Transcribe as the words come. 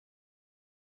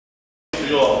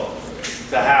you all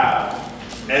to have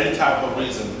any type of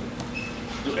reason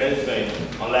to do anything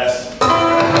unless.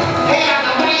 Hey,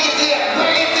 where is it?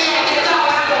 Where is it? That's all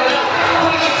I want to know.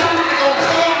 When is somebody going to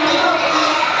tell me where is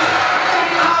it?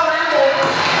 That's all I want to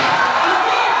know.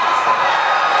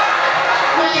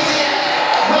 Where is it?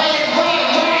 Where is it?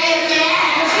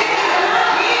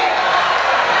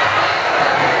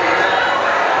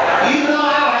 You know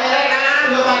I don't have that.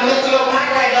 I look like Mr. Little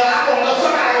Mike right now. I want to know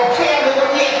somebody going to tell me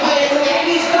where is it?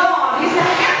 He's gone. He's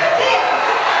not after there.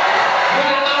 When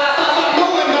I thought I saw something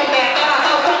moving back there. I thought I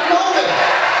saw something moving.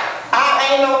 I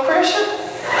ain't no Christian.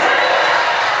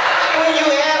 When you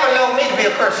ever know me to be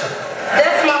a Christian?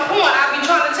 That's my point. I be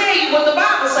trying to tell you what the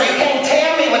Bible says. You can't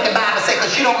tell me what the Bible says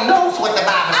because you don't know what the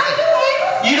Bible says.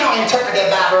 You don't interpret that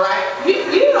Bible right.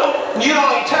 You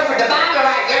don't interpret the Bible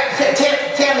right.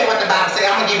 Tell me what the Bible says.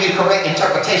 I'm going to give you the correct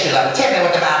interpretation of it. Tell me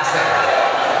what the Bible says.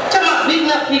 Talking about beating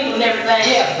up people and everything.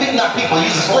 Yeah, beating up people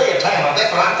using sledgehammer. That's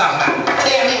what I'm talking about.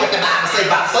 Tell me what the Bible says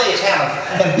about sledgehammer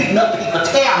and beating up people.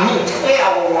 Tell me.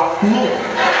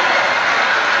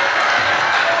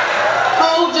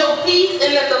 Hold your peace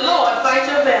and let the Lord fight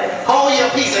your battle. Hold your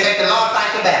peace and let the Lord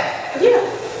fight your battle. Yeah.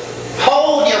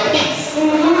 Hold your peace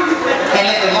and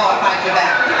let the Lord fight your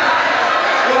battle.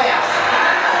 What else?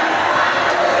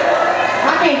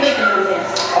 I can't think of nothing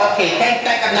else. Okay, can't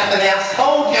think of nothing else.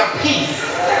 Hold your peace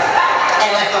and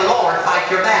let the Lord fight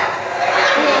your battle.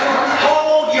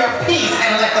 Hold your peace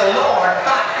and let the Lord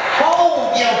fight.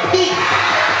 Hold your peace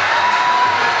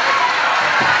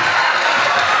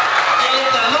and let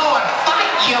the Lord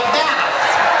fight your battles.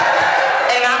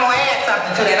 And I'm going to add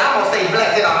something to that. I'm going to say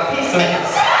blessed are the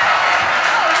peacemakers.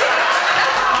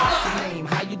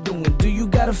 How you doing? Do you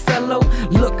got a fellow?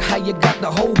 Look how you got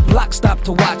the whole block stopped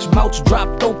to watch. Mouths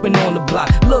dropped open on the block.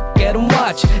 Look at them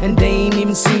watch, and they ain't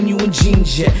even seen you in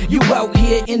jeans yet. You out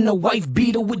here in the wife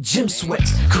beater with gym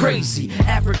sweats. Crazy.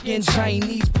 African,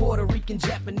 Chinese, Puerto Rican,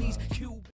 Japanese, Cuban.